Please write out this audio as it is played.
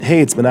Hey,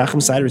 it's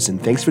Menachem Siderson.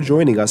 Thanks for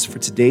joining us for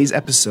today's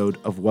episode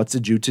of What's a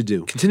Jew to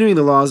Do? Continuing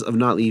the laws of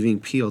not leaving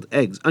peeled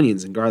eggs,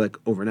 onions, and garlic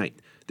overnight.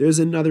 There is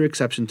another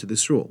exception to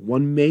this rule.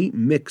 One may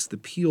mix the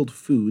peeled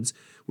foods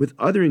with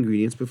other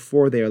ingredients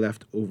before they are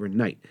left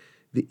overnight.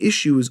 The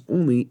issue is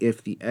only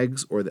if the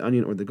eggs or the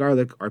onion or the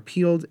garlic are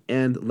peeled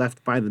and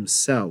left by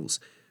themselves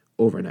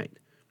overnight.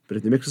 But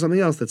if they mix with something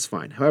else, that's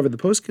fine. However, the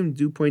poskim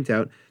do point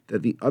out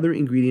that the other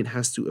ingredient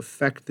has to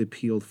affect the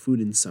peeled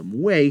food in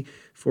some way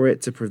for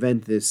it to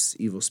prevent this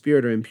evil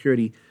spirit or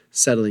impurity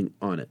settling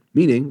on it.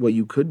 Meaning, what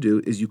you could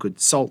do is you could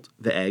salt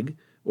the egg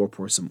or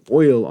pour some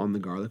oil on the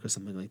garlic or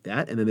something like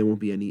that, and then there won't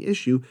be any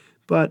issue.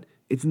 But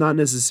it's not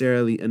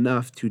necessarily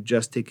enough to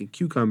just take a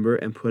cucumber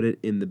and put it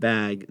in the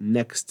bag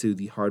next to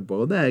the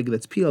hard-boiled egg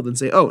that's peeled and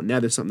say, oh, now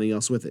there's something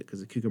else with it, because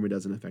the cucumber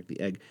doesn't affect the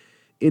egg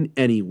in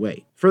any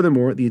way.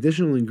 Furthermore, the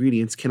additional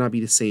ingredients cannot be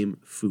the same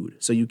food.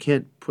 So you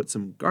can't put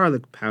some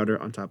garlic powder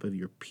on top of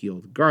your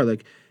peeled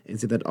garlic, and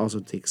so that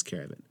also takes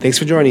care of it. Thanks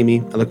for joining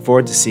me. I look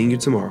forward to seeing you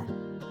tomorrow.